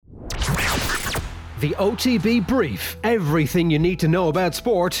The OTB Brief. Everything you need to know about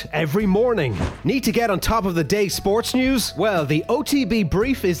sport every morning. Need to get on top of the day's sports news? Well, the OTB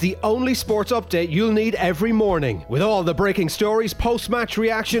Brief is the only sports update you'll need every morning. With all the breaking stories, post-match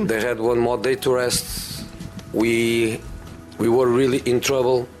reaction. They had one more day to rest. We were really in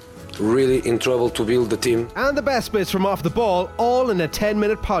trouble to build the team. And the best bits from off the ball, all in a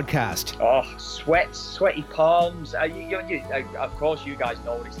 10-minute podcast. Oh, sweaty palms. Of course, you guys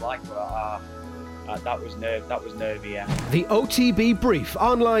know what it's like, but that was nervy, yeah. The OTB Brief,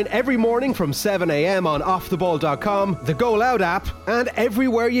 online every morning from 7 a.m. on offtheball.com, the Go Loud app, and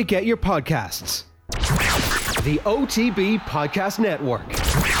everywhere you get your podcasts. The OTB Podcast Network.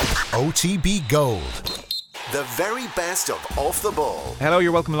 OTB Gold. The very best of Off the Ball. Hello,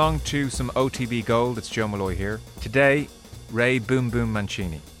 you're welcome along to some OTB Gold. It's Joe Malloy here. Today, Ray Boom Boom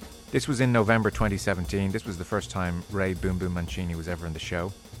Mancini. This was in November 2017. This was the first time Ray Boom Boom Mancini was ever on the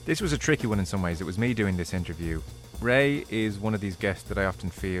show. This was a tricky one in some ways. It was me doing this interview. Ray is one of these guests that I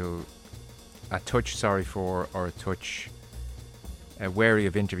often feel a touch sorry for, or a touch wary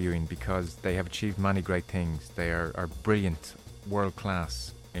of interviewing, because they have achieved many great things. They are brilliant, world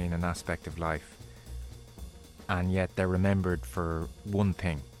class in an aspect of life, and yet they're remembered for one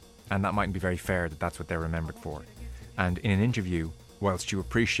thing, and that mightn't be very fair that that's what they're remembered for. And in an interview, whilst you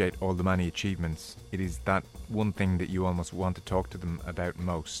appreciate all the many achievements, it is that one thing that you almost want to talk to them about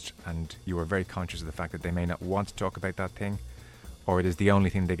most, and you are very conscious of the fact that they may not want to talk about that thing, or it is the only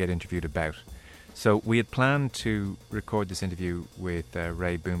thing they get interviewed about. So we had planned to record this interview with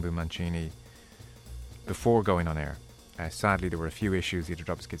Ray Boom Boom Mancini before going on air. Sadly, there were a few issues. He had to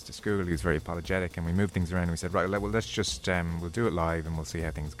drop his kids to school. He was very apologetic, and we moved things around and we said, right, well, let's just we'll do it live and we'll see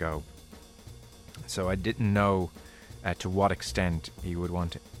how things go. So I didn't know to what extent he would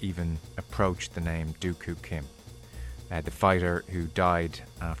want to even approach the name Doo Koo Kim, the fighter who died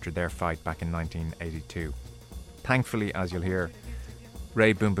after their fight back in 1982. Thankfully, as you'll hear,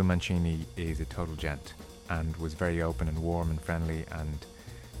 Ray Boom Boom Mancini is a total gent and was very open and warm and friendly, and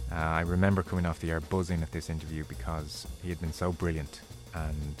I remember coming off the air buzzing at this interview because he had been so brilliant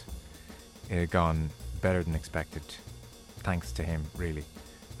and it had gone better than expected, thanks to him, really,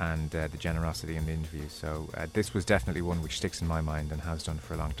 and the generosity in the interview. So this was definitely one which sticks in my mind and has done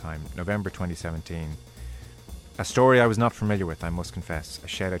for a long time. November 2017. A story I was not familiar with, I must confess. A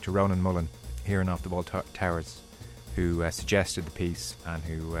shout out to Ronan Mullen here in Off the Ball Towers, who suggested the piece and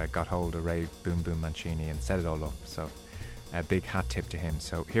who got hold of Ray Boom Boom Mancini and set it all up. So a big hat tip to him.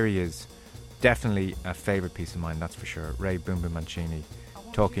 So here he is. Definitely a favourite piece of mine, that's for sure. Ray Boom Boom Mancini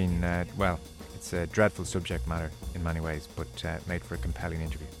talking, well, it's a dreadful subject matter in many ways, but made for a compelling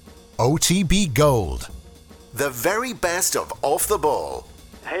interview. OTB Gold. The very best of Off the Ball.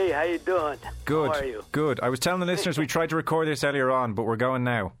 Hey, how you doing? Good. How are you? Good. I was telling the listeners we tried to record this earlier on, but we're going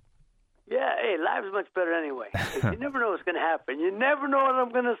now. Yeah, hey, live's much better anyway. You never know what's going to happen. You never know what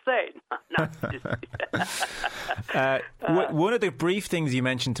I'm going to say. One of the brief things you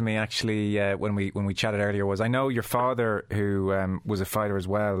mentioned to me, actually, when we chatted earlier, was I know your father, who was a fighter as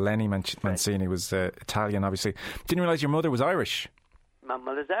well, Lenny Mancini, was Italian, obviously. Didn't realise your mother was Irish. My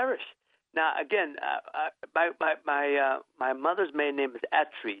mother's Irish. Now, again, my mother's maiden name is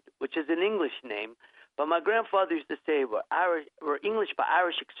Attreed, which is an English name. But my grandfather used to say we're English by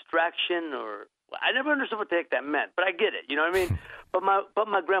Irish extraction, or I never understood what the heck that meant, but I get it. You know what I mean? But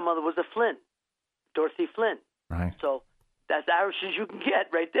my grandmother was a Flynn, Dorothy Flynn. Right. So that's Irish as you can get,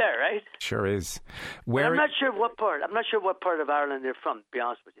 right there, right? Sure is. I'm not sure what part. I'm not sure what part of Ireland they're from, to be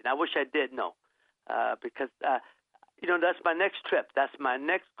honest with you. And I wish I did know, because that's my next trip. That's my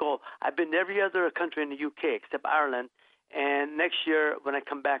next goal. I've been to every other country in the UK except Ireland. And next year, when I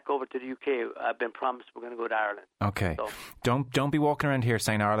come back over to the UK, I've been promised we're going to go to Ireland. Okay. So, don't be walking around here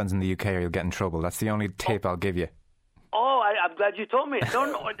saying Ireland's in the UK or you'll get in trouble. That's the only tip I'll give you. Oh, I'm glad you told me.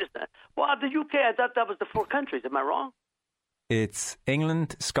 No, understand. Well, the UK, I thought that was the 4 countries. Am I wrong? It's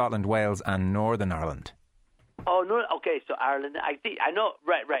England, Scotland, Wales, and Northern Ireland. Oh, no. Okay, so Ireland. I see. I know.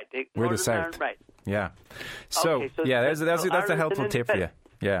 Right. We're the South. Ireland, right. Yeah. So yeah, that's a helpful tip for you.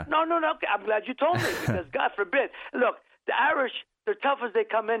 Yeah. No. Okay. I'm glad you told me, because God forbid. Look, the Irish, they're tough as they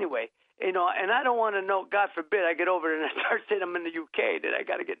come anyway, and I don't want to know, God forbid, I get over there and I start saying I'm in the UK, that I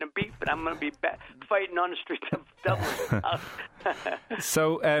got to get in a beef, and I'm going to be fighting on the streets of Dublin.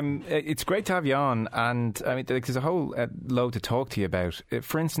 So it's great to have you on, and I mean, there's a whole load to talk to you about.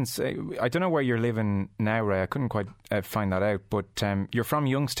 For instance, I don't know where you're living now, Ray. I couldn't quite find that out, but you're from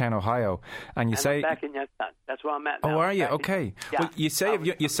Youngstown, Ohio, and I'm back in Youngstown. That's where I'm at now. Oh, are you? Okay. Yeah. Well, you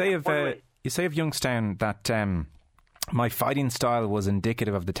say of Youngstown that my fighting style was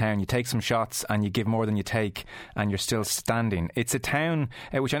indicative of the town. You take some shots and you give more than you take, and you're still standing. It's a town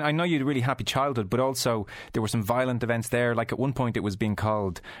which I know you had a really happy childhood, but also there were some violent events there. Like at one point it was being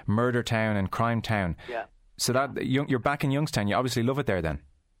called Murder Town and Crime Town. Yeah. So that you're back in Youngstown. You obviously love it there then.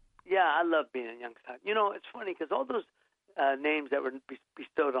 Yeah, I love being in Youngstown. You know, it's funny because all those names that were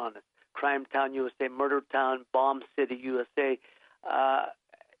bestowed on us, Crime Town, USA, Murder Town, Bomb City, USA,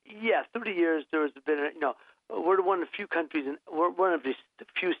 through the years there has been, we're one of the few countries, we're one of the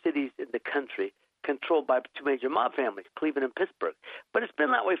few cities in the country controlled by two major mob families, Cleveland and Pittsburgh. But it's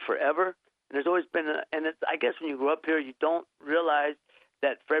been that way forever, and there's always been, I guess when you grow up here, you don't realize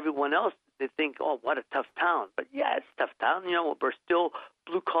that for everyone else, they think, oh, what a tough town. But yeah, it's a tough town. You know, we're still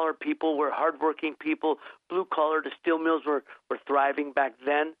blue-collar people. We're hardworking people. Blue-collar, the steel mills were thriving back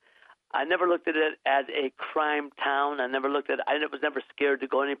then. I never looked at it as a crime town. I was never scared to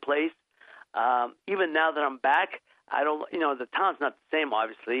go any place. Even now that I'm back, the town's not the same,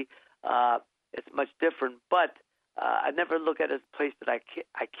 obviously. It's much different, but I never look at it as a place that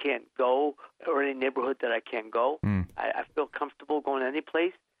I can't go, or any neighborhood that I can't go. I feel comfortable going any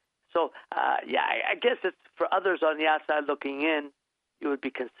place. So, I guess it's for others on the outside looking in, it would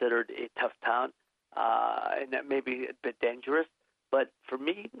be considered a tough town, and that may be a bit dangerous. But for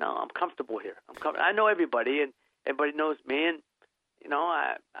me, no, I'm comfortable here. I know everybody, and everybody knows me, and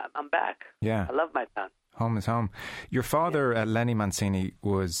I'm back. Yeah, I love my town. Home is home. Your father, Lenny Mancini,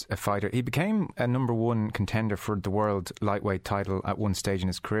 was a fighter. He became a number one contender for the world lightweight title at one stage in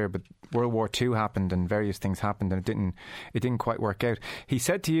his career, but World War II happened and various things happened, and it didn't quite work out. He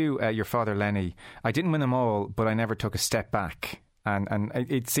said to you, your father Lenny, "I didn't win them all, but I never took a step back." And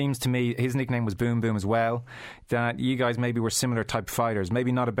it seems to me, his nickname was Boom Boom as well, that you guys maybe were similar type fighters,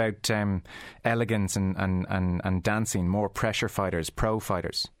 maybe not about elegance and dancing, more pressure fighters, pro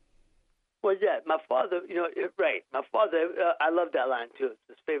fighters. Well, yeah, my father, right. My father, I love that line too. It's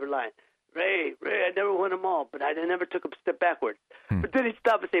his favorite line. Ray, I never won them all, but I never took a step backwards. But then he'd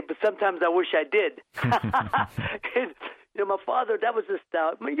stop and say, but sometimes I wish I did. And, my father, that was his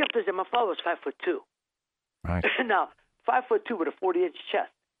style. You have to say, my father was 5'2". Right. Now, 5'2" with a 40-inch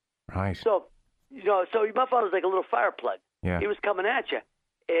chest. Right. So my father was like a little fire plug. Yeah. He was coming at you.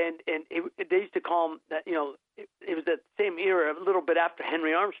 And they used to call him, that. It was that same era, a little bit after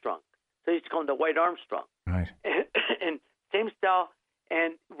Henry Armstrong. So they used to call him the White Armstrong. Right. And same style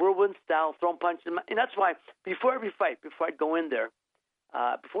and whirlwind style, throwing punches. And that's why before every fight, before I'd go in there,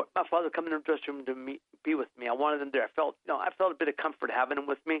 before my father would come in the dressing room to be with me, I wanted him there. I felt a bit of comfort having him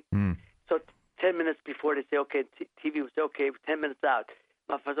with me. So 10 minutes before they say, okay, TV would say, okay, 10 minutes out.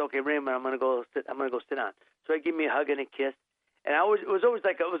 My father said, okay, Raymond, I'm gonna go sit down. So he'd give me a hug and a kiss. And it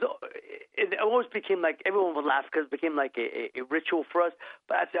always became like everyone would laugh because it became like a ritual for us.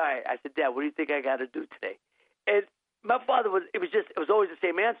 But I said, all right. I said, Dad, what do you think I got to do today? And my father it was always the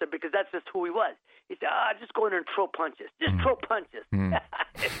same answer because that's just who he was. He said, just go in there and throw punches. Just throw punches. And that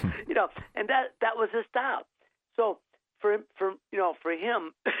was his style. So for him,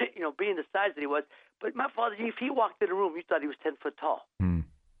 being the size that he was, but my father, if he walked in the room, you thought he was 10 foot tall.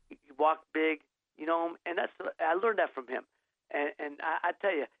 He walked big, and I learned that from him. And I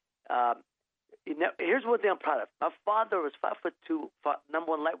tell you, here's one thing I'm proud of. My father was 5'2", fought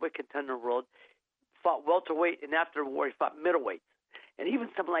number one lightweight contender in the world, fought welterweight, and after the war he fought middleweights, and even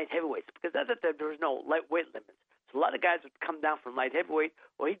some light heavyweights, because at that time there was no lightweight limits. So a lot of guys would come down from light heavyweight,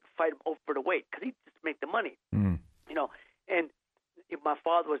 or he'd fight them over the weight, because he'd just make the money. And my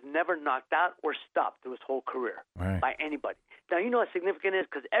father was never knocked out or stopped through his whole career by anybody. Now, you know what significant is?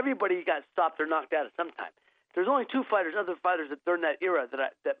 Because everybody got stopped or knocked out at some time. There's only two other fighters that during that era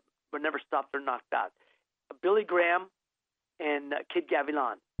that were never stopped or knocked out: Billy Graham and Kid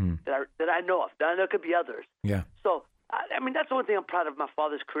Gavilan that I know of. There could be others. Yeah. So that's the one thing I'm proud of my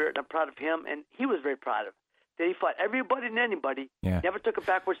father's career, and I'm proud of him, and he was very proud of. That he fought everybody and anybody. Yeah. Never took a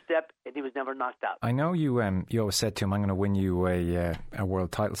backward step, and he was never knocked out. I know you always said to him, "I'm going to win you a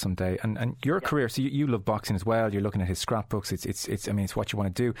world title someday." And your career, so you love boxing as well. You're looking at his scrapbooks. It's what you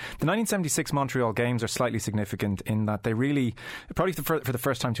want to do. The 1976 Montreal Games are slightly significant in that they really, probably for the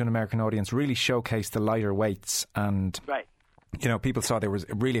first time to an American audience, really showcased the lighter weights and. Right. People saw there was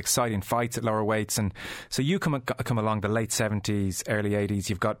really exciting fights at lower weights, and so you come along the late 70s, early 80s.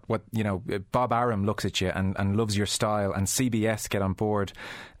 You've got Bob Arum looks at you and loves your style, and CBS get on board,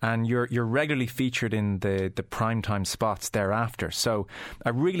 and you're regularly featured in the primetime spots thereafter. So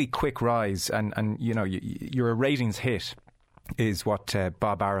a really quick rise, and you're a ratings hit. Is what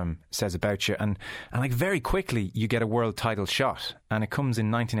Bob Arum says about you, and like very quickly you get a world title shot, and it comes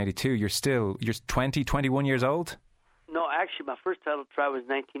in 1982. You're 20, 21 years old. No, actually, my first title try was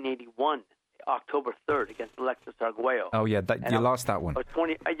 1981 October 3rd against Alexis Arguello. Oh, yeah, you lost that one. I was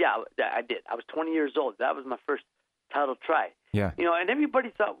 20. Yeah, I did. I was 20 years old. That was my first title try. Yeah. And everybody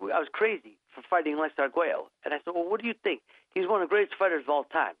thought I was crazy for fighting Alexis Arguello. And I said, well, what do you think? He's one of the greatest fighters of all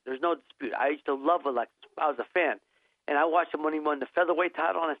time. There's no dispute. I used to love Alexis. I was a fan. And I watched him when he won the featherweight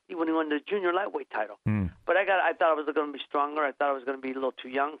title, and I see when he won the junior lightweight title. But I thought I was going to be stronger. I thought I was going to be a little too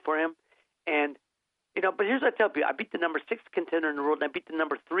young for him. And, but here's what I tell people. I beat the number 6 contender in the world, and I beat the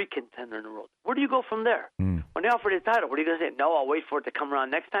number 3 contender in the world. Where do you go from there? When they offer the title, what are you going to say? No, I'll wait for it to come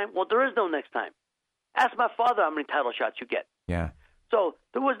around next time? Well, there is no next time. Ask my father how many title shots you get. Yeah. So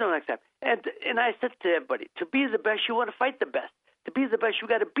there was no next time. And I said to everybody, to be the best, you want to fight the best. To be the best, you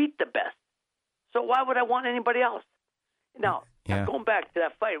got to beat the best. So why would I want anybody else? Now, going back to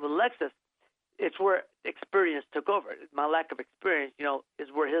that fight with Alexis, it's where experience took over. My lack of experience, is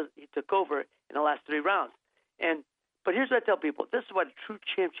where he took over in the last 3 rounds. But here's what I tell people. This is why the true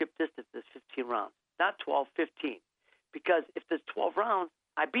championship distance is 15 rounds, not 12, 15. Because if there's 12 rounds,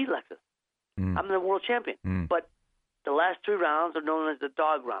 I beat Alexis. I'm the world champion. But the last 3 rounds are known as the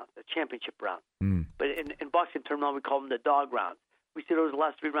dog rounds, the championship round. But in boxing terminology, we call them the dog rounds. We see those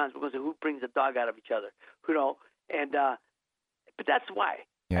last 3 rounds because of who brings the dog out of each other, but that's why.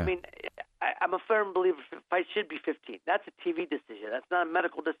 Yeah. I mean, I'm a firm believer fights should be 15. That's a TV decision. That's not a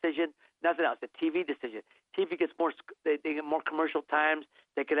medical decision, nothing else. It's a TV decision. TV gets more, they get more commercial times.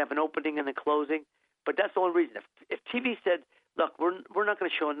 They could have an opening and a closing. But that's the only reason. If TV said, look, we're not going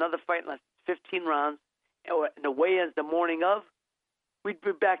to show another fight unless it's 15 rounds, or the weigh-ins the morning of, we'd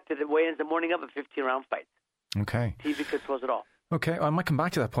be back to the weigh-ins the morning of a 15-round fight. Okay. TV controls it all. Okay, I might come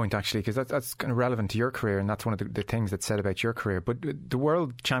back to that point actually, because that's kind of relevant to your career, and that's one of the things that's said about your career. But the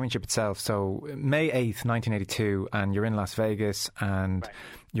World Championship itself, so May 8th, 1982, and you're in Las Vegas, and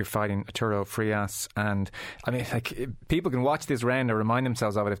you're fighting Arturo Frias, and I mean, people can watch this round or remind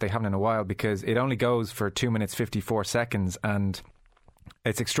themselves of it if they haven't in a while, because it only goes for 2 minutes 54 seconds, and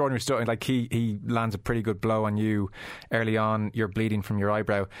it's extraordinary stuff. Like he lands a pretty good blow on you early on. You're bleeding from your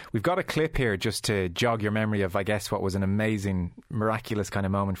eyebrow. We've got a clip here just to jog your memory of, I guess, what was an amazing, miraculous kind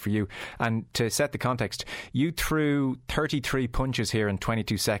of moment for you. And to set the context, you threw 33 punches here in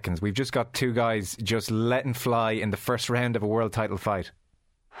 22 seconds. We've just got 2 guys just letting fly in the first round of a world title fight.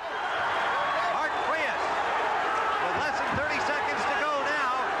 Art Frias, with less than 30 seconds to go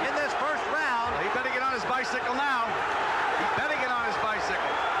now in this first round. He better get on his bicycle now.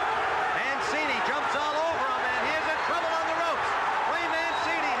 Mancini jumps all over him, and he is in trouble on the ropes. Ray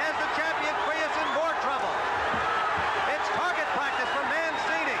Mancini has the champion Frias in more trouble. It's target practice for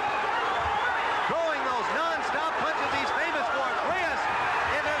Mancini. Throwing those non-stop punches he's famous for. Frias,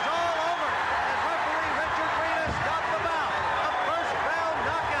 it is all over as referee Richard Frias stopped the bout. A first round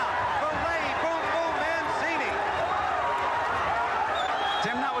knockout for Ray Boom Boom Mancini.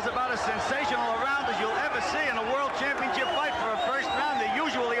 Tim, that was about as sensational a round as you'll ever see in a world championship fight for a first round. They're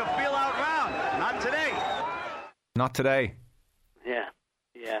usually a feel-out round. Not today. Not today. Yeah.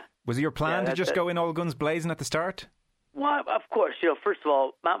 Was it your plan to just go in all guns blazing at the start? Well, of course. First of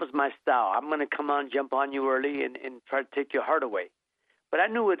all, that was my style. I'm going to come on, jump on you early, and try to take your heart away. But I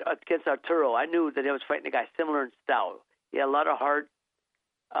knew it against Arturo. I knew that I was fighting a guy similar in style. He had a lot of heart.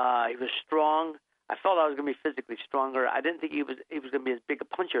 He was strong. I felt I was going to be physically stronger. I didn't think he was going to be as big a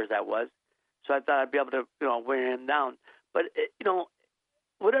puncher as I was. So I thought I'd be able to, wear him down. But,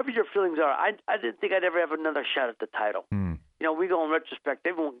 whatever your feelings are, I didn't think I'd ever have another shot at the title. We go in retrospect,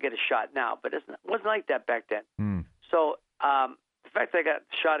 everyone can get a shot now, but it wasn't like that back then. So the fact that I got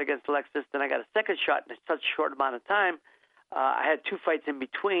shot against Alexis, then I got a second shot in such a short amount of time, I had 2 fights in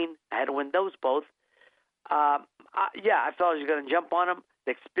between. I had to win those both. I thought I was going to jump on him.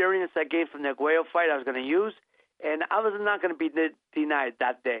 The experience I gained from the Arguello fight I was going to use. And I was not going to be denied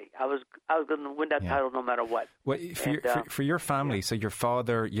that day. I was going to win that title no matter what. Well, for your family, so your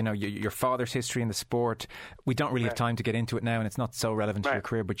father, your father's history in the sport, we don't really have time to get into it now, and it's not so relevant to your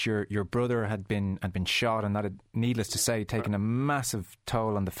career. But your brother had been shot, and that had, needless to say, taken a massive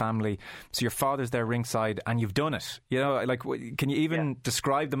toll on the family. So your father's there ringside, and you've done it. Can you even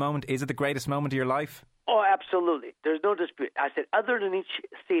describe the moment? Is it the greatest moment of your life? Oh, absolutely. There's no dispute. I said, other than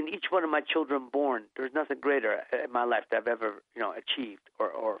seeing each one of my children born, there's nothing greater in my life that I've ever, achieved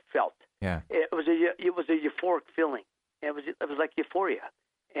or felt. Yeah. It was a euphoric feeling. It was like euphoria,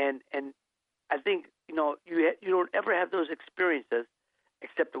 and I think you don't ever have those experiences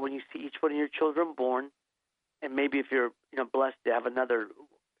except when you see each one of your children born, and maybe if you're blessed to have another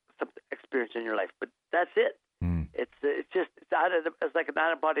experience in your life. But that's it. It's like an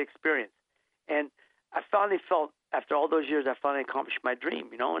out of body experience, and I finally felt, after all those years, I finally accomplished my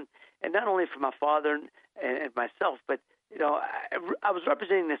dream, and not only for my father and myself, but, I was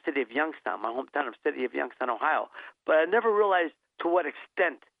representing the city of Youngstown, my hometown of city of Youngstown, Ohio, but I never realized to what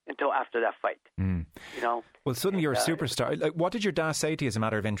extent until after that fight. Well, suddenly you're a superstar. Like, what did your dad say to you as a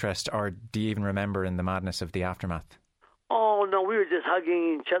matter of interest, or do you even remember in the madness of the aftermath? Oh, no, we were just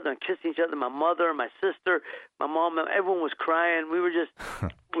hugging each other and kissing each other. My mother, my sister, my mom, everyone was crying. We were just,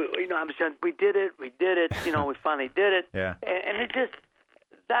 I'm saying, we did it. We finally did it. Yeah. And it just,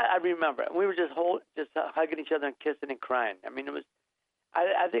 that I remember. We were just hugging each other and kissing and crying. I mean, it was,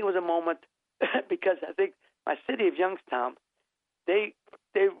 I think it was a moment because I think my city of Youngstown, they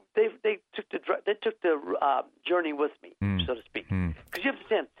took the journey with me, so to speak. Because you have to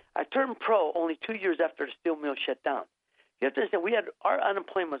understand, I turned pro only 2 years after the steel mill shut down. You have to understand, our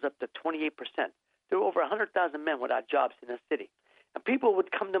unemployment was up to 28%. There were over 100,000 men without jobs in the city, and people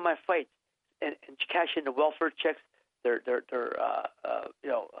would come to my fights and cash in the welfare checks, their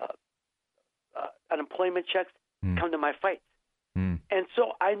unemployment checks, come to my fights. And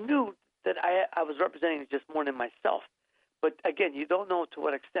so I knew that I was representing just more than myself. But again, you don't know to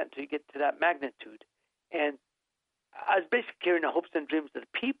what extent until you get to that magnitude. And I was basically carrying the hopes and dreams of the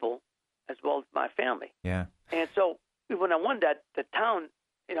people as well as my family. Yeah. And so when I won that, the town,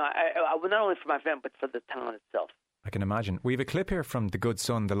 I won not only for my family, but for the town itself. I can imagine. We have a clip here from The Good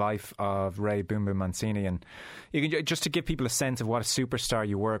Son, the life of Ray Boom Boom Mancini, and you can, just to give people a sense of what a superstar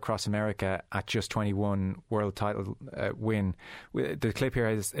you were across America at just 21 world title win. The clip here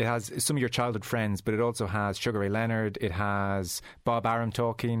it has some of your childhood friends, but it also has Sugar Ray Leonard, it has Bob Arum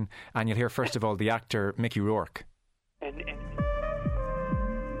talking, and you'll hear first of all the actor Mickey Rourke.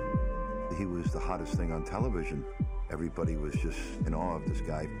 He was the hottest thing on television. Everybody was just in awe of this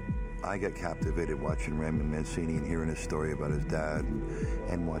guy. I got captivated watching Raymond Mancini and hearing his story about his dad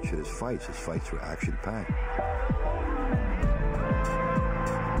and watching his fights. His fights were action-packed.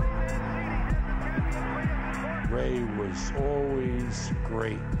 Ray was always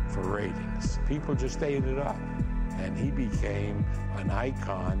great for ratings. People just ate it up. And he became an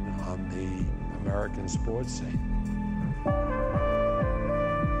icon on the American sports scene.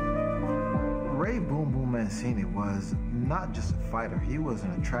 Ray Boom Boom Mancini was not just a fighter, he was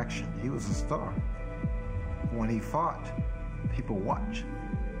an attraction, he was a star. When he fought, people watched,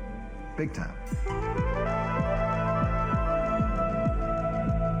 big time.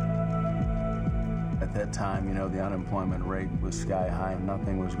 At that time, the unemployment rate was sky high and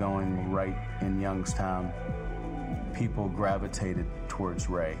nothing was going right in Youngstown. People gravitated towards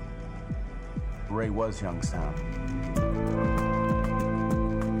Ray. Ray was Youngstown.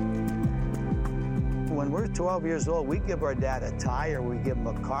 When we're 12 years old, we give our dad a tie or we give him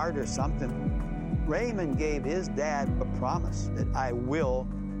a card or something. Raymond gave his dad a promise that I will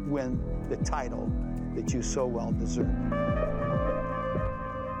win the title that you so well deserve.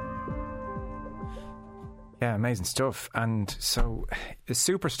 Yeah, amazing stuff. And so the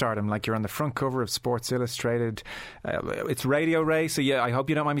superstardom, like you're on the front cover of Sports Illustrated. It's Radio Ray, so yeah, I hope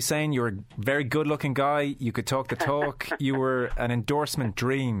you don't mind me saying you're a very good-looking guy. You could talk the talk. You were an endorsement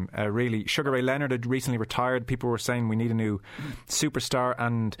dream, really. Sugar Ray Leonard had recently retired. People were saying we need a new superstar,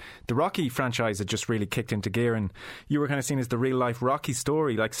 and the Rocky franchise had just really kicked into gear, and you were kind of seen as the real-life Rocky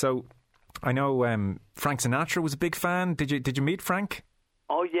story. Like, so I know Frank Sinatra was a big fan. Did you meet Frank?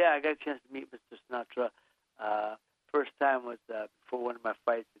 Oh, yeah, I got a chance to meet Mr. Sinatra. First time was before one of my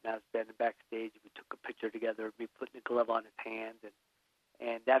fights, and I was standing backstage. We took a picture together, me putting the glove on his hand,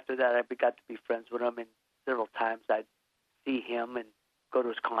 and after that, I got to be friends with him. And several times I'd see him and go to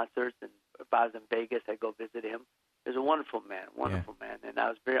his concerts. And if I was in Vegas, I'd go visit him. He was a wonderful man, man, and I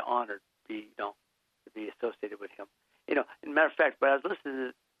was very honored to be associated with him. As a matter of fact, but I was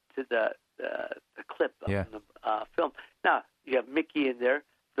listening to the clip of the film. Now you have Mickey in there.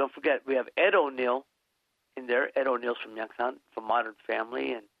 Don't forget, we have Ed O'Neill in there. Ed O'Neill's from Youngstown, from Modern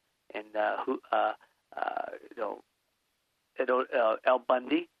Family, and Al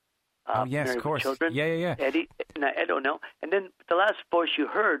Bundy. Oh yes, of course. Children. Yeah. Ed O'Neill, and then the last voice you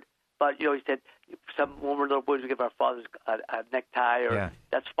heard, but he said when we're little boys we give our fathers a necktie, or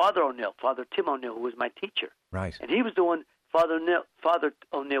that's Father O'Neill, Father Tim O'Neill, who was my teacher. Right. And he was the one. Father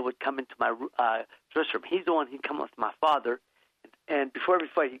O'Neill would come into my dressing room. He's the one. He'd come with my father, and before every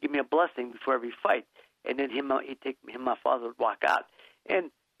fight, he'd give me a blessing before every fight. And then my father would walk out, and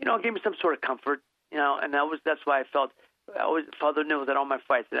it gave me some sort of comfort, and that's why I felt Father knew that all my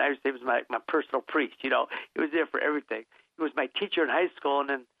fights, and I used to say he was my personal priest, he was there for everything. He was my teacher in high school, and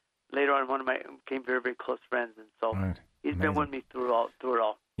then later on became very, very close friends, and so he's been with me through it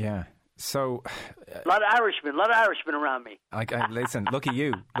all. Yeah. So, a lot of Irishmen around me. Listen, look at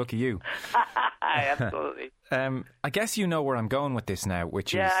you. Absolutely. I guess you know where I'm going with this now,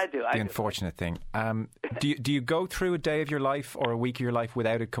 which is the unfortunate thing. Do you go through a day of your life or a week of your life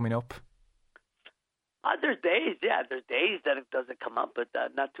without it coming up? There's days, There's days that it doesn't come up, but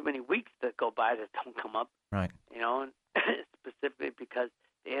not too many weeks that go by that don't come up. Right. And specifically because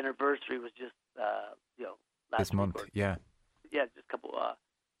the anniversary was just, last this month. Yeah, just a couple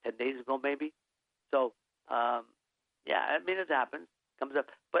 10 days ago, maybe. So, it happens, comes up.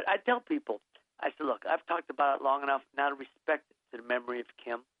 But I tell people, I said, look, I've talked about it long enough now to respect to the memory of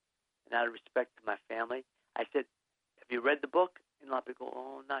Kim and out of respect to my family. I said, have you read the book? And a lot of people go,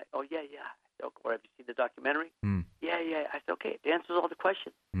 oh, no. Oh, yeah. I said, or have you seen the documentary? Yeah. I said, okay, it answers all the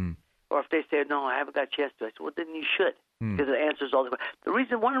questions. Or if they say, no, I haven't got a chance to, I said, well, then you should, because it answers all the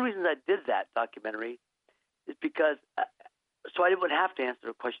questions. One of the reasons I did that documentary is because so I wouldn't have to answer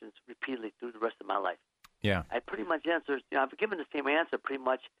the questions repeatedly through the rest of my life. Yeah, I pretty much answered. I've given the same answer pretty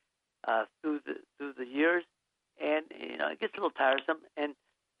much through the years, and it gets a little tiresome. And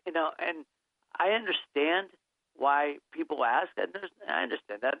I understand why people ask, and I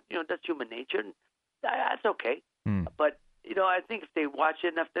understand that. That's human nature, and that's okay. But I think if they watch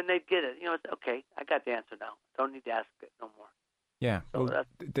it enough, then they'd get it. It's okay. I got the answer now. Don't need to ask it no more. Yeah, so well,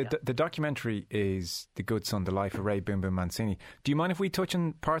 the documentary is The Good Son, The Life of Ray Boom Boom Mancini. Do you mind if we touch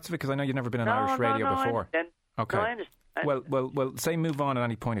on parts of it? Because I know you've never been on Irish radio before. Okay. No, I understand. Well, say move on at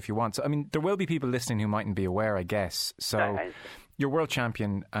any point if you want. So, I mean, there will be people listening who mightn't be aware, I guess. So, you're world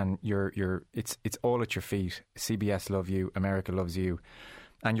champion, and it's all at your feet. CBS love you, America loves you.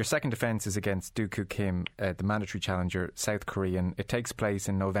 And your second defence is against Dooku Kim, the mandatory challenger, South Korean. It takes place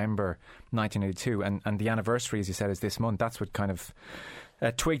in November 1982, and the anniversary, as you said, is this month. That's what kind of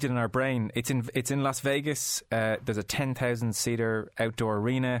twigged it in our brain. It's in Las Vegas. There's a 10,000-seater outdoor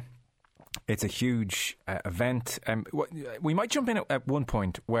arena. It's a huge event. We might jump in at one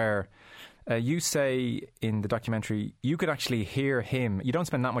point where you say in the documentary you could actually hear him. You don't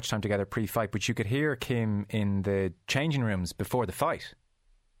spend that much time together pre-fight, but you could hear Kim in the changing rooms before the fight.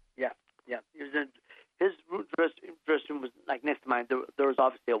 Yeah. His dressing room was like next to mine. There was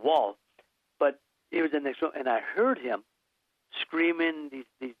obviously a wall, but it was in the next room, and I heard him screaming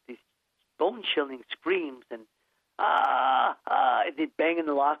these bone-chilling screams, and he'd bang in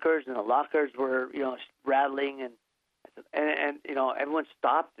the lockers, and the lockers were rattling, and everyone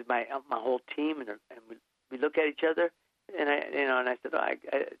stopped, my whole team, and we look at each other, and I said,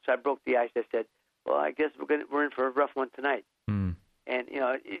 so I broke the ice. I said, well, I guess we're in for a rough one tonight. And,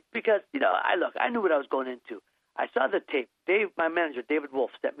 because, I knew what I was going into. I saw the tape. My manager, David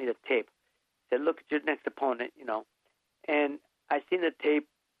Wolf, sent me the tape. Said, look at your next opponent, And I seen the tape,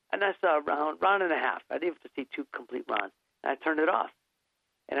 and I saw a round and a half. I didn't have to see 2 complete rounds. And I turned it off.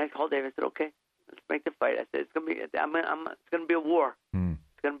 And I called David and said, okay, let's make the fight. I said, it's going to be a war.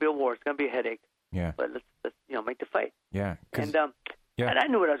 It's going to be a war. It's going to be a headache. Yeah. But let's make the fight. Yeah. And I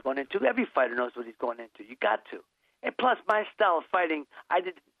knew what I was going into. Every fighter knows what he's going into. You got to. And plus, my style of fighting,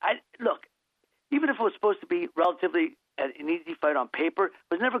 look, even if it was supposed to be relatively an easy fight on paper, it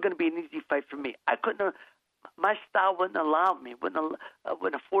was never going to be an easy fight for me. My style wouldn't allow me, wouldn't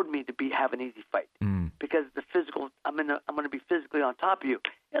afford me to have an easy fight because the physical. I'm going to be physically on top of you.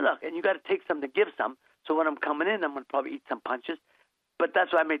 And look, and you got to take some to give some. So when I'm coming in, I'm going to probably eat some punches. But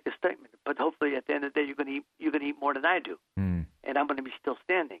that's why I make the statement. But hopefully, at the end of the day, you're going to eat more than I do, and I'm going to be still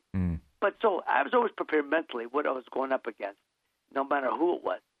standing. But so I was always prepared mentally what I was going up against, no matter who it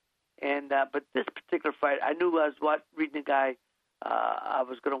was. And but this particular fight, I knew I was reading a guy. I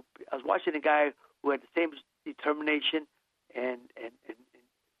was watching a guy who had the same determination and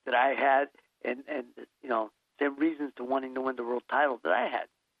that I had, and same reasons to wanting to win the world title that I had.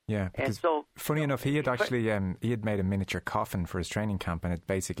 Yeah, because funny enough, he had actually he had made a miniature coffin for his training camp, and it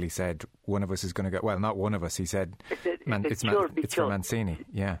basically said one of us is going to go. Well, not one of us. He said it's for Mancini.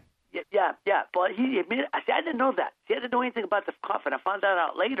 Yeah. Yeah. But he admitted. I didn't know that. I didn't know anything about the coffin. I found that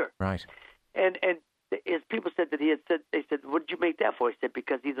out later. Right. And his people said that they said, what did you make that for? He said,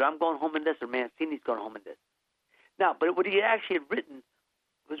 because either I'm going home in this or Mancini's going home in this. Now, but what he actually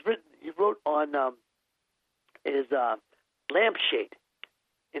he wrote on his lampshade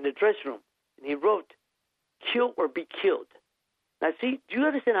in the dressing room, and he wrote, "Kill or be killed." Now, see, do you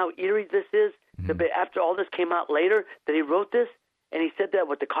understand how eerie this is? After all this came out later, that he wrote this, and he said that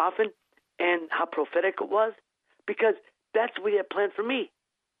with the coffin, and how prophetic it was, because that's what he had planned for me.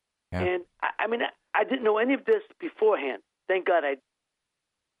 Yeah. And I didn't know any of this beforehand. Thank God I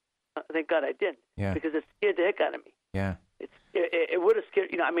didn't. Yeah. Because it scared the heck out of me. Yeah. It would have scared.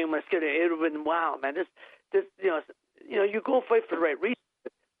 When I scared it would have been, wow, man. This. You go fight for the right reason.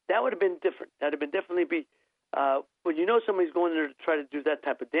 that would have been different. That would have been definitely be when you know somebody's going there to try to do that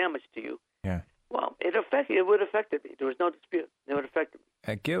type of damage to you. Yeah. Well, it would have affected me. There was no dispute. It would have affected me.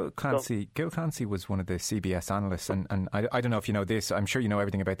 Gil Clancy was one of the CBS analysts, and I don't know if you know this. I'm sure you know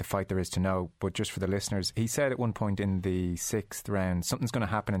everything about the fight there is to know, but just for the listeners, he said at one point in the 6th round, something's going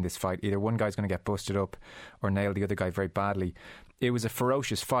to happen in this fight. Either one guy's going to get busted up or nail the other guy very badly. It was a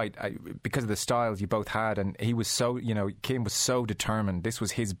ferocious fight because of the styles you both had, and he was so, Kim was so determined. This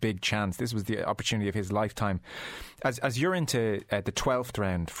was his big chance. This was the opportunity of his lifetime. As you're into the 12th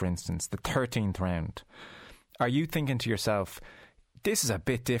round, for instance, the 13th round, are you thinking to yourself, this is a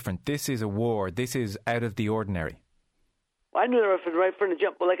bit different, this is a war, this is out of the ordinary? Well, I knew that right from the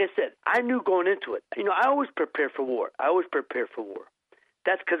jump. But like I said, I knew going into it. I always prepare for war.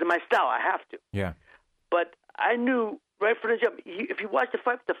 That's because of my style. I have to. Yeah. But I knew right from the jump. If you watch the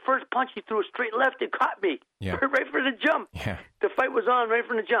fight, the first punch he threw a straight left, it caught me. Yeah. Right from the jump. Yeah. The fight was on right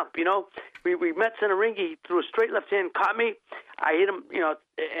from the jump. We met center ring. He threw a straight left hand, caught me. I hit him.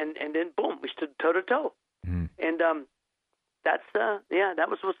 And then boom, we stood toe to toe. And that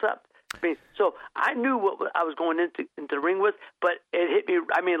was what's up. So I knew what I was going into the ring with, but it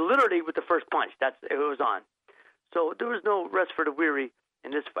hit me. Literally with the first punch. It was on. So there was no rest for the weary in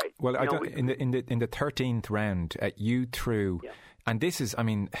this fight. Well, in the 13th round, you threw, and this is,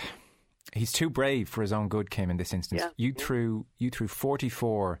 he's too brave for his own good, Kim. In this instance, you threw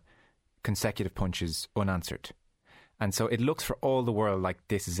 44 consecutive punches unanswered. And so it looks for all the world like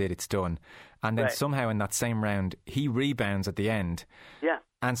this is it, it's done. And then somehow in that same round, he rebounds at the end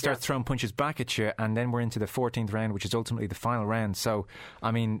and starts throwing punches back at you. And then we're into the 14th round, which is ultimately the final round. So,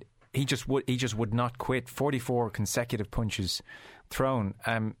 he just would not quit. 44 consecutive punches thrown.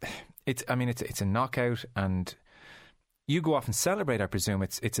 It's a knockout, and you go off and celebrate. I presume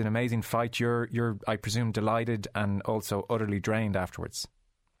it's an amazing fight. You're I presume delighted and also utterly drained afterwards.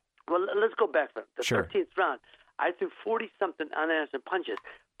 Well, let's go back to the Sure. 13th round. I threw 40-something unanswered punches,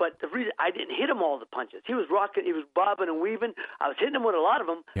 but the reason I didn't hit him all the punches, he was rocking, he was bobbing and weaving. I was hitting him with a lot of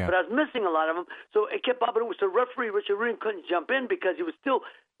them, but I was missing a lot of them. So it kept bobbing. So referee Richard Ream couldn't jump in because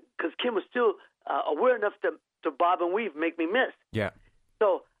Kim was still aware enough to bob and weave, make me miss. Yeah.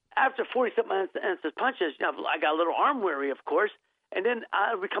 So after 40-something unanswered punches, I got a little arm weary, of course. And then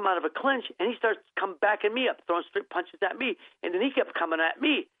we come out of a clinch, and he starts coming backing me up, throwing straight punches at me. And then he kept coming at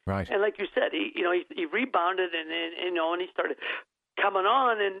me. Right. And like you said, he rebounded, and he started coming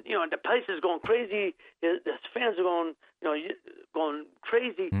on, and the place is going crazy. His fans are going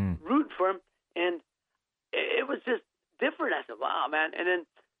crazy, rooting for him, and it was just different. I said, "Wow, man!" And then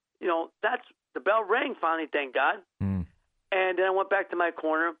that's the bell rang finally, thank God. And then I went back to my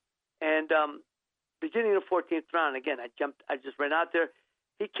corner, and beginning of the 14th round, again, I just ran out there.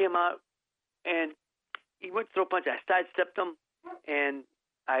 He came out, and he went to throw a punch. I sidestepped him, and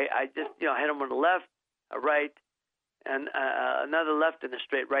I just, hit him with a left, a right, and another left and a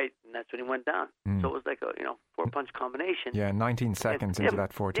straight right, and that's when he went down. So it was like a, 4-punch combination. Yeah, 19 seconds into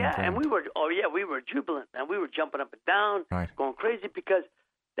that 14th round. Yeah, and we were jubilant, and we were jumping up and down, going crazy, because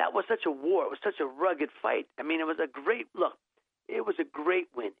that was such a war. It was such a rugged fight. It was a great look. It was a great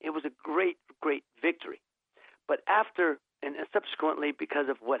win. It was a great, great victory. But after and subsequently, because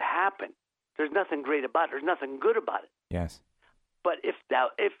of what happened, there's nothing great about it. There's nothing good about it. Yes. But if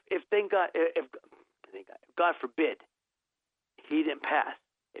God forbid, he didn't pass,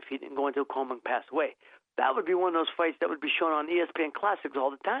 if he didn't go into a coma and pass away, that would be one of those fights that would be shown on ESPN Classics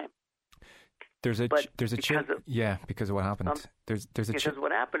all the time. Because of what happened. Because of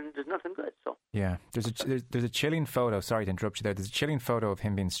what happened, there's nothing good. So yeah, there's a chilling photo. Sorry to interrupt you there. There's a chilling photo of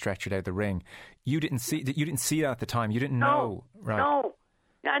him being stretchered out the ring. You didn't see that at the time. You didn't know, right? No,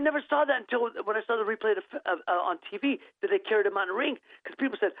 I never saw that until when I saw the replay on TV that they carried him on the ring, because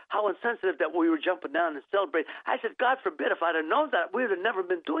people said how insensitive that we were jumping down and celebrating. I said, God forbid, if I'd have known that, we would have never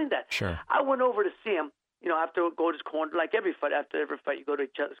been doing that. Sure. I went over to see him. After go to his corner, like every fight, after every fight, you go to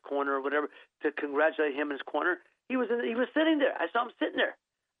each other's corner or whatever to congratulate him in his corner. He was sitting there. I saw him sitting there.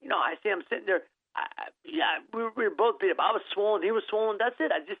 I see him sitting there. We were both beat up. I was swollen. He was swollen. That's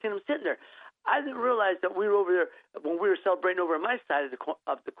it. I just seen him sitting there. I didn't realize that we were over there when we were celebrating over on my side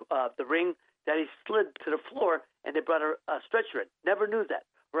of the ring, that he slid to the floor and they brought a stretcher in. Never knew that,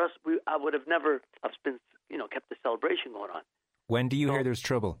 or else I would have never been kept the celebration going on. When do you hear there's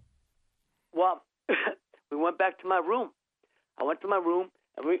trouble? Well. We went back to my room. I went to my room,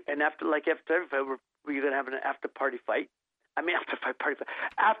 and after every fight, we were going to have an after fight party, and after fight fight too.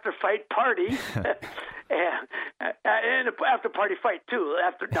 After fight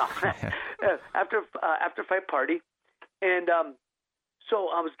party, and so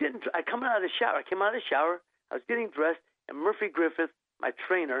I came out of the shower. I was getting dressed, and Murphy Griffith my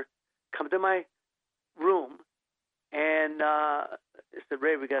trainer, come to my room, and he said,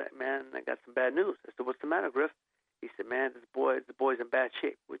 "Ray, I got some bad news." I said, "What's the matter, Griff?" He said, "Man, the boy's in bad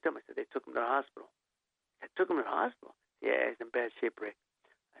shape." We tell him. I said, "They took him to the hospital." I took him to the hospital. Yeah, he's in bad shape, Ray.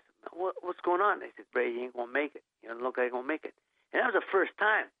 I said, "What's going on?" They said, "Ray, he ain't gonna make it. He doesn't look like he's gonna make it." And that was the first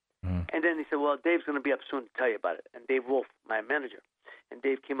time. And then he said, "Well, Dave's gonna be up soon to tell you about it." And Dave Wolf, my manager, and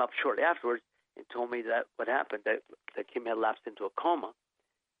Dave came up shortly afterwards and told me that what happened, that Kim had lapsed into a coma,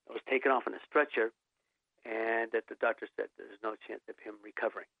 was taken off in a stretcher, and that the doctor said there's no chance of him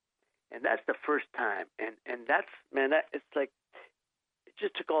recovering. And that's the first time. And that's, man, it's like, it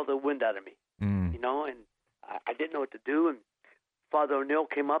just took all the wind out of me, you know, and I didn't know what to do. And Father O'Neill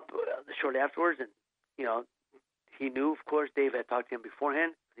came up shortly afterwards, and, you know, he knew, of course, Dave had talked to him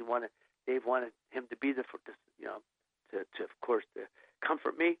beforehand. Dave wanted him to be there for this, you know, to of course, to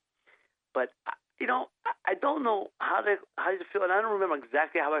comfort me. But, you know, I don't know how to feel, and I don't remember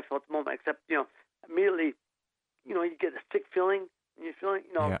exactly how I felt at the moment, except, you know, immediately, you know, you get a sick feeling, and you're feeling,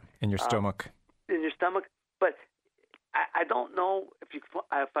 you know, in your stomach. In your stomach. But I don't know if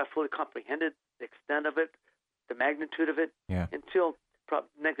I fully comprehended the extent of it, the magnitude of it, until probably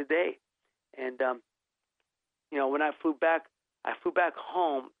the next day. And you know, when I flew back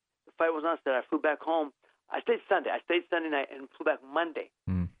home. The fight was on Saturday. I flew back home. I stayed Sunday night and flew back Monday.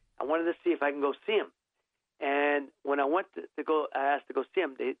 I wanted to see if I can go see him. And when I went to go, I asked to go see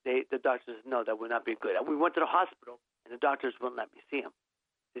him. The doctors said, no, that would not be good. We went to the hospital, and the doctors wouldn't let me see him.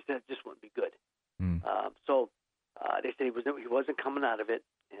 They said it just wouldn't be good. So they said he wasn't coming out of it,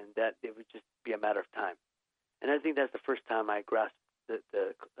 and that it would just be a matter of time. And I think that's the first time I grasped the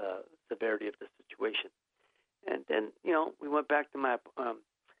severity of the situation. And then, you know, we went back to my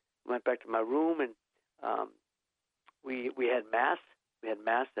room, and we had mass. We had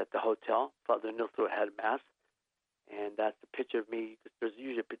mass at the hotel. Father Nilthrow had mass, and that's the picture of me. There's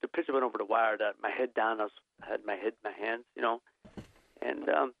usually the picture went over the wire. That my head down, I had my head, my hands, you know. And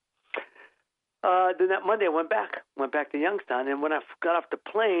then that Monday, I went back to Youngstown, and when I got off the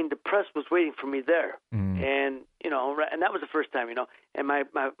plane, the press was waiting for me there, and you know, and that was the first time, you know. And my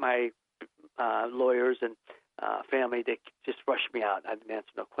lawyers and family, they just rushed me out. I didn't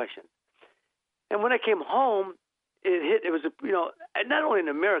answer no questions. And when I came home, it was, you know, not only in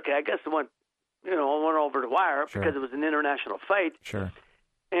America, I guess it went over the wire because it was an international fight. Sure.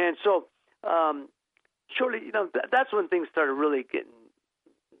 And so, shortly, you know, that's when things started really getting,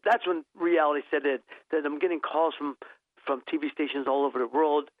 that's when reality set in, that I'm getting calls from TV stations all over the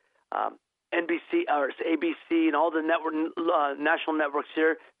world, NBC or ABC and all the network, national networks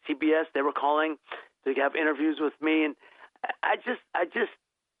here, CBS, they were calling to have interviews with me. And I just,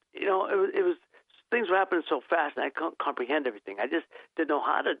 you know, it was, things were happening so fast, and I couldn't comprehend everything. I just didn't know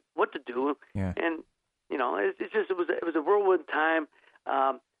what to do. Yeah. And you know, it was a whirlwind time.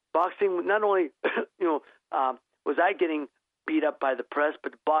 Boxing, not only you know, was I getting beat up by the press,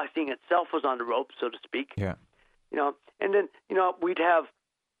 but boxing itself was on the ropes, so to speak. Yeah. You know, and then you know we'd have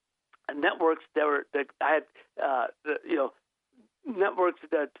networks that I had you know, networks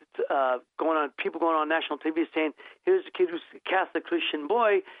that people going on national TV saying, here's a kid who's a Catholic Christian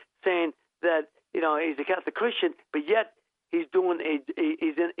boy saying that, you know, he's a Catholic Christian, but yet he's doing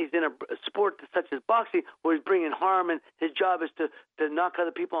he's in a sport such as boxing where he's bringing harm, and his job is to knock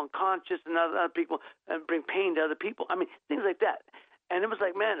other people unconscious and other people and bring pain to other people. I mean, things like that. And it was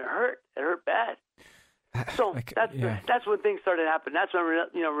like, man, it hurt bad. So that's when things started happening. That's when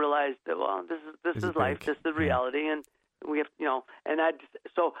I realized that, well, this is life, this is reality, and we have, you know. And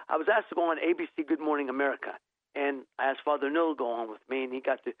so I was asked to go on ABC Good Morning America, and I asked Father Nil to go on with me, and he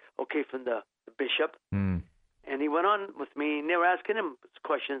got the okay from the bishop, and he went on with me, and they were asking him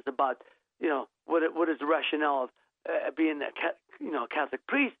questions about, you know, what is the rationale of being a Catholic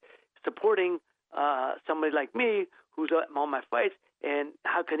priest supporting somebody like me who's at all my fights, and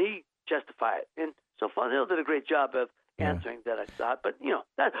how can he justify it? And so Father Hill did a great job of answering that, I thought. But, you know,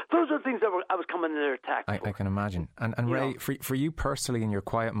 those are the things that I was coming to their attack for. I can imagine. And Ray, for you personally, in your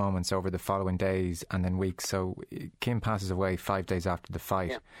quiet moments over the following days and then weeks, so Kim passes away 5 days after the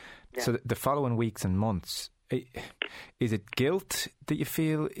fight. Yeah. So the following weeks and months, is it guilt that you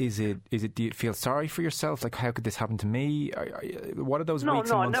feel? Is it? Do you feel sorry for yourself? Like, how could this happen to me? What are those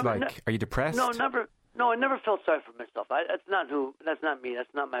weeks and months like? Are you depressed? No, I never felt sorry for myself. That's not me.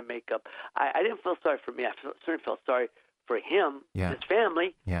 That's not my makeup. I didn't feel sorry for me. I certainly felt sorry for him, his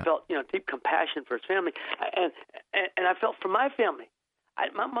family. Felt, you know, deep compassion for his family, and I felt for my family.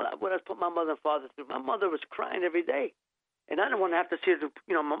 When I put my mother and father through, my mother was crying every day, and I didn't want to have to see her,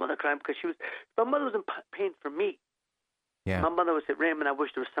 you know, my mother crying because my mother was in pain for me. Yeah. My mother would say, Raymond, I wish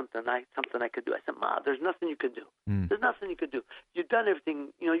there was something I could do. I said, Ma, there's nothing you can do. There's nothing you could do. You've done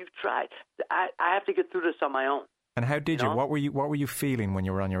everything. You've tried. I have to get through this on my own. And how did you? What were you feeling when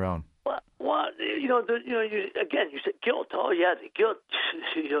you were on your own? Well, you said guilt. Oh yeah, the guilt.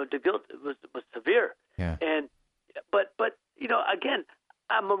 The guilt was severe. Yeah. But again,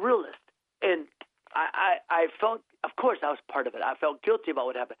 I'm a realist, and I felt, of course, I was part of it. I felt guilty about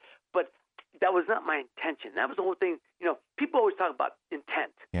what happened, but that was not my intention. That was the whole thing. People always talk about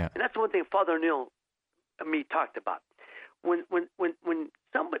intent, and that's the one thing Father O'Neill and me talked about. When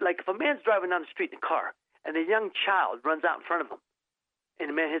somebody, like if a man's driving down the street in a car and a young child runs out in front of him, and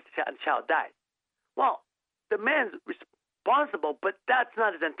the man hits the child and the child dies, well, the man's responsible, but that's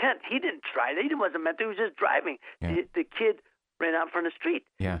not his intent. He didn't try it. He wasn't meant to. He was just driving. Yeah. The kid ran out in front of the street.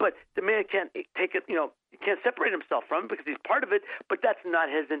 Yeah. But the man can't take it, he can't separate himself from it because he's part of it, but that's not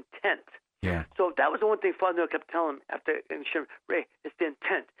his intent. Yeah. So that was the one thing Father Neil kept telling him after, Ray, it's the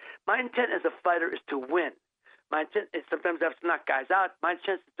intent. My intent as a fighter is to win. My intent is sometimes I have to knock guys out. My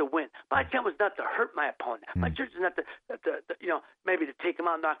intent is to win. My intent was not to hurt my opponent. My intent is not to maybe to take him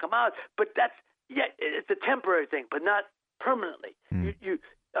out, knock him out. But it's a temporary thing, but not permanently. The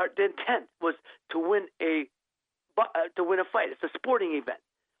intent was to win a fight. It's a sporting event.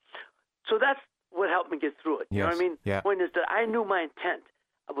 So that's what helped me get through it. Yes. You know what I mean? Yeah. The point is that I knew my intent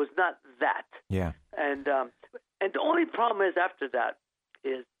was not that. Yeah. And the only problem is after that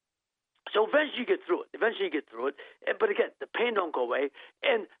is, so eventually you get through it. But again, the pain don't go away.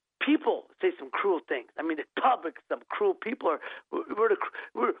 And people say some cruel things. I mean, the public, some cruel people we're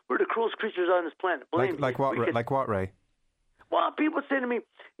the cruelest creatures on this planet. Like what, Ray? Well, people say to me,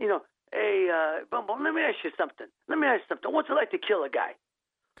 hey, Bumble, let me ask you something. What's it like to kill a guy?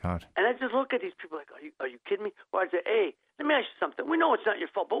 God. And I just look at these people like, are you kidding me? Or I say, hey, let me ask you something. We know it's not your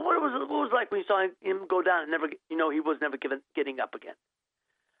fault, but what was it like when you saw him go down and never, he was never getting up again?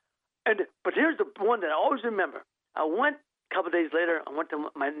 But here's the one that I always remember. I went a couple of days later. I went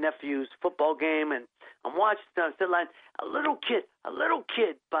to my nephew's football game, and I'm watching down the line. A little kid,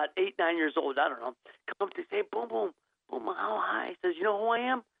 about 8, 9 years old, I don't know, come up to say, boom, boom, boom, how high? He says, you know who I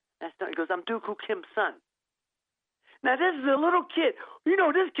am? He goes, I'm Dooku Kim's son. Now, this is a little kid.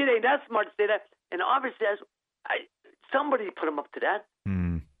 This kid ain't that smart to say that. And obviously, somebody put him up to that.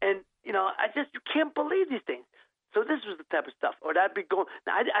 And, you can't believe these things. So this was the type of stuff. Or I'd be going.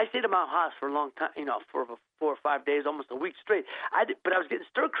 Now, I stayed at my house for a long time, for 4 or 5 days, almost a week straight. But I was getting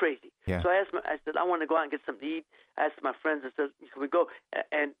stir crazy. Yeah. So I said, I want to go out and get something to eat. I asked my friends, I said, can we go?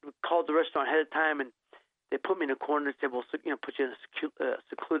 And we called the restaurant ahead of time, and they put me in a corner and said, well, put you in a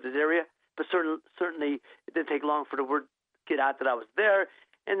secluded area. But certainly it didn't take long for the word to get out that I was there.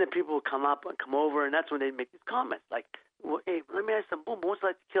 And then people would come up and come over, and that's when they'd make these comments like, well, hey, let me ask you something. What's it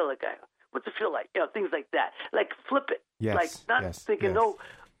like to kill a guy? What's it feel like? Things like that. Like flip it. Yes, like not thinking, yes. no.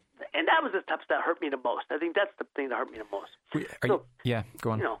 And that was the stuff that hurt me the most. I think that's the thing that hurt me the most. Go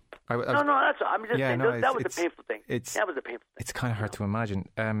on. No, that's all. I'm just saying that was the painful thing. That was the painful thing. It's kind of hard to imagine.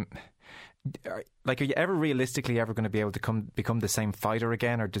 Are you ever realistically ever going to be able to become the same fighter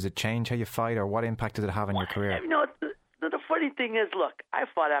again, or does it change how you fight, or what impact does it have on your career? The funny thing is, look, I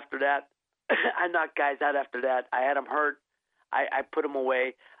fought after that. I knocked guys out after that. I had them hurt. I put them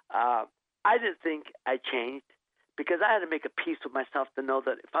away. I didn't think I changed because I had to make a peace with myself to know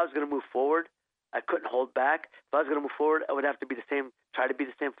that if I was going to move forward, I couldn't hold back. If I was going to move forward, I would have to try to be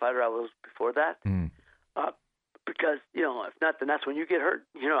the same fighter I was before that. Because, if not, then that's when you get hurt.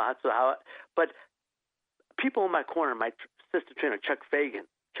 But people in my corner, my assistant trainer, Chucky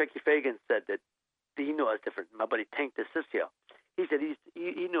Fagan, said that he knew I was different. My buddy Tank DeCiccio, he said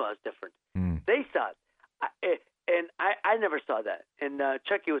he knew I was different. They saw it. And I never saw that. And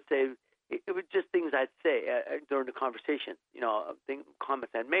Chucky would say, it was just things I'd say during the conversation,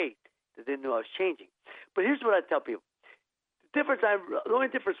 comments I'd made that they knew I was changing. But here's what I tell people. The only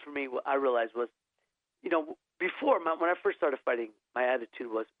difference for me, I realized was, before, when I first started fighting, my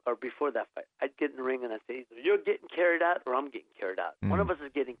attitude was, or before that fight, I'd get in the ring and I'd say, either you're getting carried out or I'm getting carried out. One of us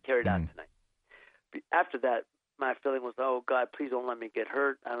is getting carried out tonight. After that, my feeling was, oh, God, please don't let me get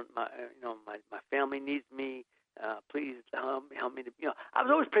hurt. My family needs me. Please help me. I was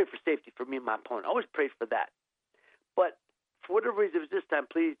always praying for safety for me and my opponent. I always prayed for that. But for whatever reason, it was this time,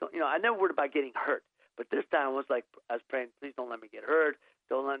 please don't. I never worried about getting hurt. But this time, I was praying, please don't let me get hurt.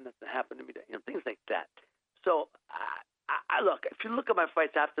 Don't let nothing happen to me. Things like that. So I look. If you look at my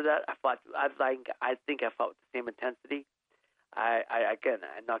fights after that, I think I fought with the same intensity. I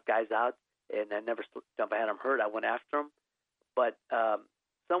knocked guys out, and I never jumped. I had them hurt. I went after them, but.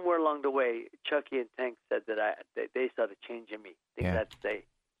 Somewhere along the way, Chucky and Tank said that they saw the change in me. Things I'd say.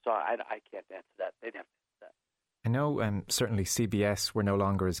 So I can't answer that. They'd have to answer that. I know certainly CBS were no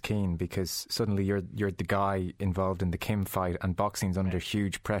longer as keen because suddenly you're the guy involved in the Kim fight, and boxing's under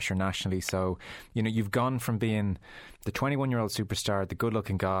huge pressure nationally. So, you've gone from being the 21-year-old superstar, the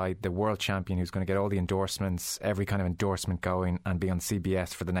good-looking guy, the world champion who's going to get all the endorsements, every kind of endorsement going, and be on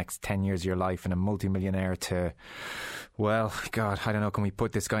CBS for the next 10 years of your life and a multimillionaire to, well, God, I don't know, can we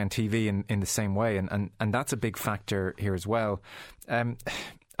put this guy on TV in the same way? And that's a big factor here as well. I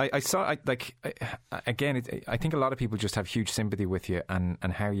think a lot of people just have huge sympathy with you and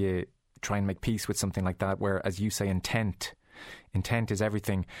how you try and make peace with something like that, where, as you say, intent is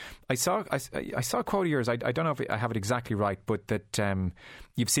everything. I saw a quote of yours, I don't know if I have it exactly right, but that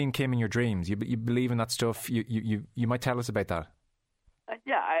you've seen Kim in your dreams. You believe in that stuff. You might tell us about that.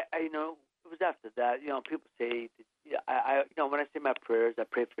 Yeah, I know, it was after that. People say, when I say my prayers, I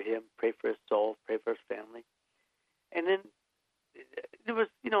pray for him, pray for his soul, pray for his family. And then there was,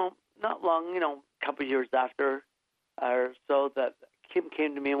 not long, a couple of years after or so, that Kim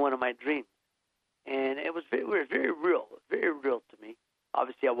came to me in one of my dreams. And it was very real to me.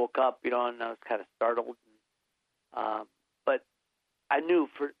 Obviously, I woke up, and I was kind of startled. But I knew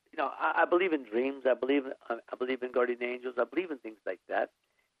I believe in dreams. I believe in guardian angels. I believe in things like that.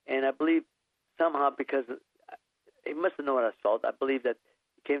 And I believe somehow, because he must have known what I felt, I believe that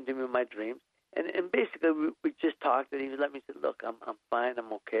he came to me in my dreams. And basically, we just talked, and he let me say, look, I'm fine,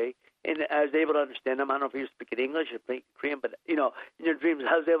 I'm okay. And I was able to understand him. I don't know if he was speaking English or speaking Korean, but, in your dreams,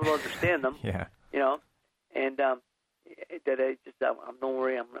 I was able to understand them. Yeah. And don't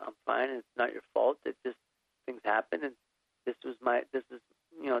worry, I'm fine, and it's not your fault. It's just things happen, and this was my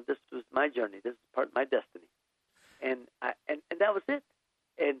journey. This is part of my destiny. And that was it.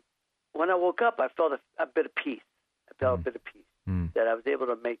 And when I woke up, I felt a bit of peace. That I was able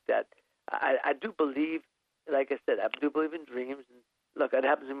to make that. I do believe, like I said, I do believe in dreams. And look, it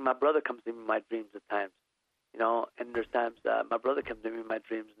happens to me. My brother comes to me in my dreams at times, and there's times my brother comes to me in my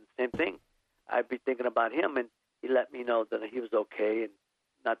dreams, and the same thing. I'd be thinking about him, and he let me know that he was okay and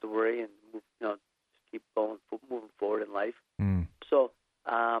not to worry and move, just keep moving forward in life. So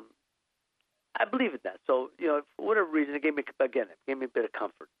I believe in that. So, for whatever reason, it gave me a bit of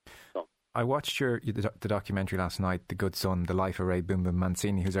comfort. So. I watched the documentary last night, The Good Son, The Life of Ray Boom Boom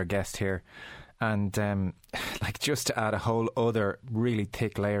Mancini, who's our guest here. And just to add a whole other really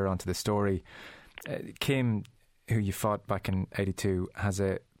thick layer onto the story, Kim, who you fought back in 82, has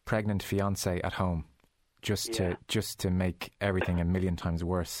a pregnant fiance at home just to make everything a million times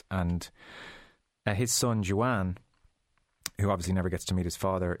worse. And his son, Juan, who obviously never gets to meet his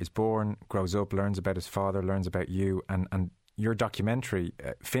father, is born, grows up, learns about his father, learns about you, and your documentary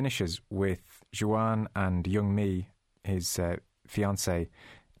finishes with Juan and young me, his fiancé,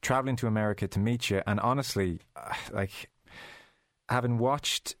 travelling to America to meet you. And honestly, having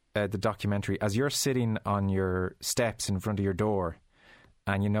watched the documentary, as you're sitting on your steps in front of your door,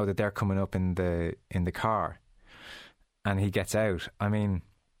 and you know that they're coming up in the car, and he gets out. I mean,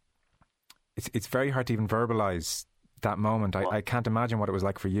 it's very hard to even verbalise that moment. I can't imagine what it was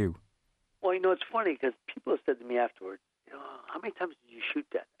like for you. Well, it's funny because people have said to me afterwards, how many times did you shoot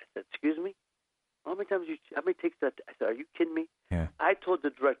that? I said, excuse me? How many takes that? I said, are you kidding me? Yeah. I told the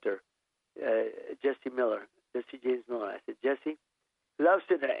director, Jesse James Miller, I said, Jesse, because I was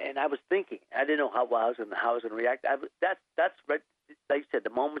sitting there and I was thinking, I didn't know how I was going to react. That's right. Like you said, the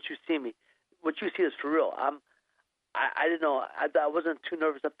moment you see me, what you see is for real. I didn't know. I wasn't too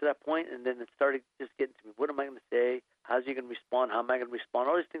nervous up to that point, and then it started just getting to me. What am I going to say? How's he going to respond? How am I going to respond?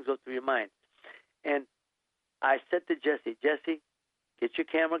 All these things go through your mind. And I said to Jesse, get your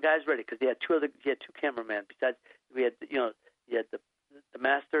camera guys ready, because he had two cameramen. Besides, we had you had the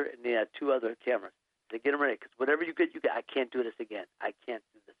master, and they had two other cameras. They get them ready, because whatever you get. I can't do this again. I can't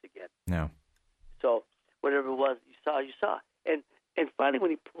do this again. No. So whatever it was, you saw. And finally, when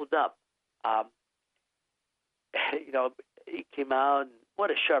he pulled up, he came out, and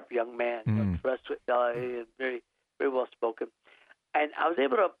what a sharp young man, dressed with and very, very well spoken. And I was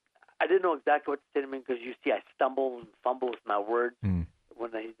able to. I didn't know exactly what to say to him, because you see, I stumble and fumble with my words when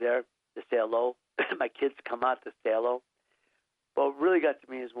he's there to say hello. My kids come out to say hello. But what really got to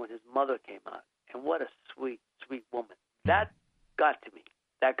me is when his mother came out, and what a sweet, sweet woman. That got to me.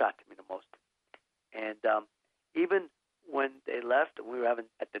 That got to me the most. And even when they left, and we were having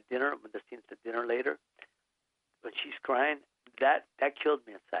at the dinner, when the scene's at dinner later, when she's crying, that killed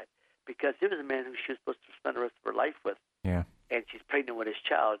me inside, because he was a man who she was supposed to spend the rest of her life with. Yeah. And she's pregnant with his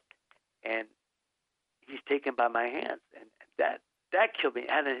child, and he's taken by my hands, and that killed me.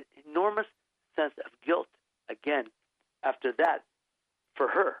 I had an enormous sense of guilt again after that for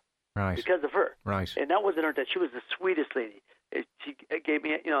her, right? Because of her, right? And that wasn't her. That she was the sweetest lady. She gave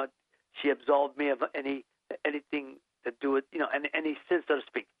me, she absolved me of any anything to do with, any sin, so to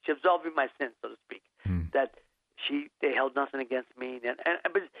speak. She absolved me my sin, so to speak. That they held nothing against me, and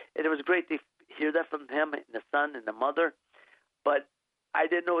it was great to hear that from him and the son and the mother. But I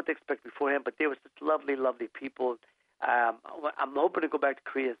didn't know what to expect beforehand. But they were such lovely, lovely people. I'm hoping to go back to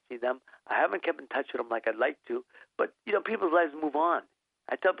Korea and see them. I haven't kept in touch with them like I'd like to. But people's lives move on.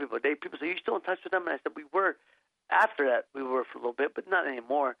 I tell people, people say, "Are you still in touch with them?" And I said, "We were." After that, we were for a little bit, but not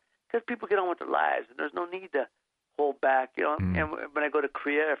anymore, because people get on with their lives, and there's no need to hold back, And when I go to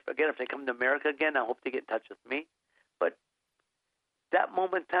Korea, if they come to America again, I hope they get in touch with me. But that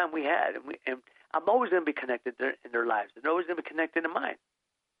moment in time we had, and I'm always going to be connected in their lives. They're always going to be connected in mine.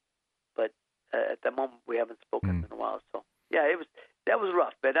 But at that moment, we haven't spoken in a while. So yeah, that was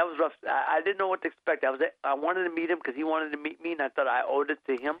rough, man. That was rough. I didn't know what to expect. I wanted to meet him because he wanted to meet me, and I thought I owed it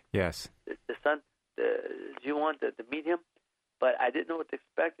to him. Yes. The son. Do you want to meet him? But I didn't know what to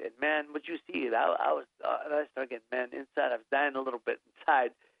expect. And man, what you see, I started getting, inside. I was dying a little bit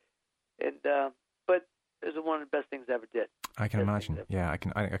inside. And but it was one of the best things I ever did. I can imagine. Yeah, I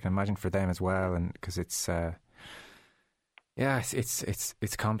can imagine for them as well, and because it's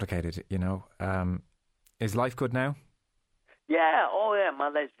it's complicated. Is life good now? Yeah. Oh yeah, my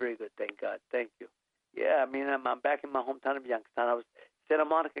life's very good. Thank God. Thank you. Yeah, I'm back in my hometown of Youngstown. I was in Santa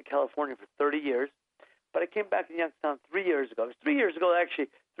Monica, California for 30 years. But I came back to Youngstown 3 years ago. It was 3 years ago, actually.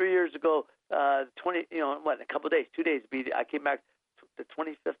 3 years ago, in a couple of days, 2 days. I came back the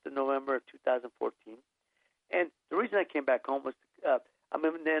 25th of November of 2014. And the reason I came back home was I'm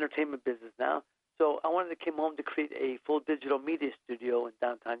in the entertainment business now. So I wanted to come home to create a full digital media studio in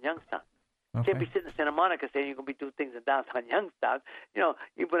downtown Youngstown. Okay. You can't be sitting in Santa Monica saying you're going to be doing things in downtown Youngstown.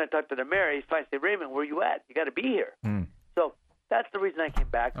 Even when I talk to the mayor, he's fine. I say, Raymond, where you at? You got to be here. So that's the reason I came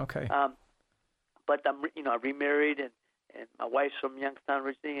back. Okay. But I remarried, and my wife's from Youngstown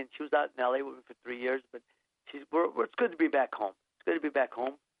originally, and she was out in LA with me for 3 years. But it's good to be back home. It's good to be back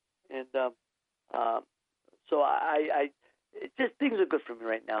home, and so it's just things are good for me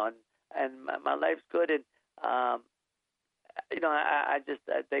right now, and my life's good, and I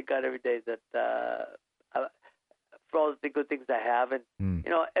thank God every day that for all the good things I have, and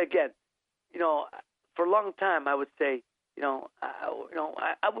again, for a long time I would say.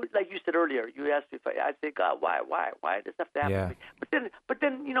 I would, like you said earlier. You asked me if I say, God, why does this have to happen to me? But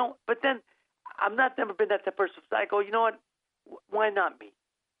then, I'm never been that type of person. So I go, you know what? Why not me?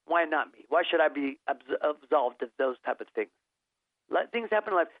 Why not me? Why should I be absolved of those type of things? Let things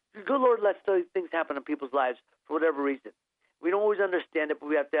happen in life. The good Lord lets those things happen in people's lives for whatever reason. We don't always understand it, but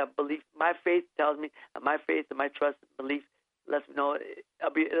we have to have belief. My faith tells me, and my faith and my trust and belief lets me know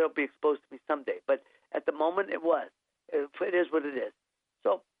it'll be exposed to me someday. But at the moment, it was. It is what it is.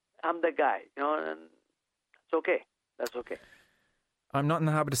 So I'm the guy, and it's okay. That's okay. I'm not in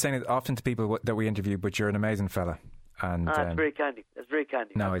the habit of saying it often to people that we interview, but you're an amazing fella. And that's very kind of you. That's very kind of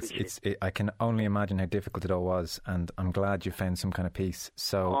you. No, I can only imagine how difficult it all was, and I'm glad you found some kind of peace.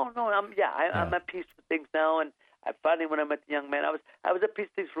 So. Oh no, I'm at peace with things now, and I finally, when I met the young man, I was at peace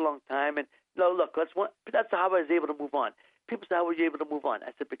with things for a long time, and look, that's how I was able to move on. People say, how were you able to move on?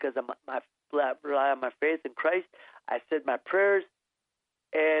 I said, because I rely on my faith in Christ. I said my prayers,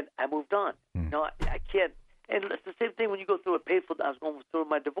 and I moved on. I can't. And it's the same thing when you go through a painful. I was going through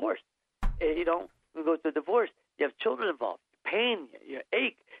my divorce. When you go through a divorce, you have children involved. Pain, you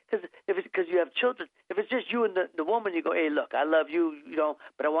ache, because you have children. If it's just you and the woman, you go, hey, look, I love you,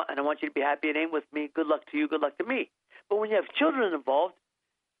 but I want you to be happy. It ain't with me. Good luck to you. Good luck to me. But when you have children involved,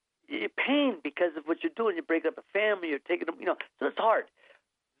 you're pain because of what you're doing. You break up a family. You're taking them. So it's hard.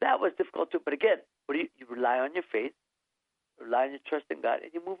 That was difficult too. But again, you rely on your faith, rely on your trust in God,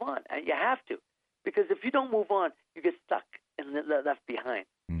 and you move on. And you have to, because if you don't move on, you get stuck and left behind.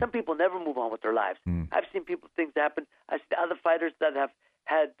 Some people never move on with their lives. I've seen things happen. I've seen other fighters that have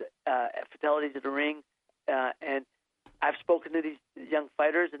had fatalities in the ring, and I've spoken to these young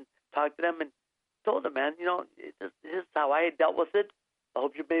fighters and talked to them and told them, man, this is how I dealt with it. I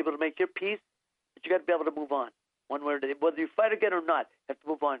hope you'll be able to make your peace, but you got to be able to move on. One way or the other. Whether you fight again or not, you have to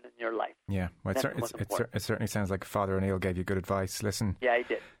move on in your life. Yeah, well, it certainly sounds like Father O'Neill gave you good advice. Listen. Yeah, he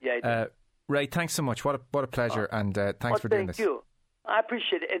did. Ray, thanks so much. What a pleasure, and thanks for doing this. Thank you. I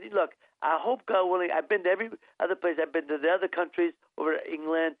appreciate it. And look, I hope, God willing, I've been to every other place. I've been to the other countries, over to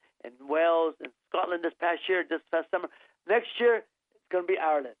England and Wales and Scotland this past summer. Next year, it's going to be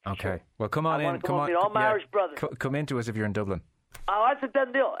Ireland. Okay. Sure. Well, come on in. Come on. Meet all my Irish brothers. Come into us if you're in Dublin. Oh, that's a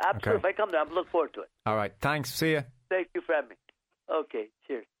done deal. Absolutely. Okay. If I come there, I'm looking forward to it. All right. Thanks. See you. Thank you for having me. Okay.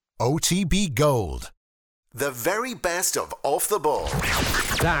 Cheers. OTB Gold. The very best of Off the Ball.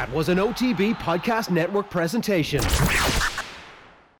 That was an OTB Podcast Network presentation.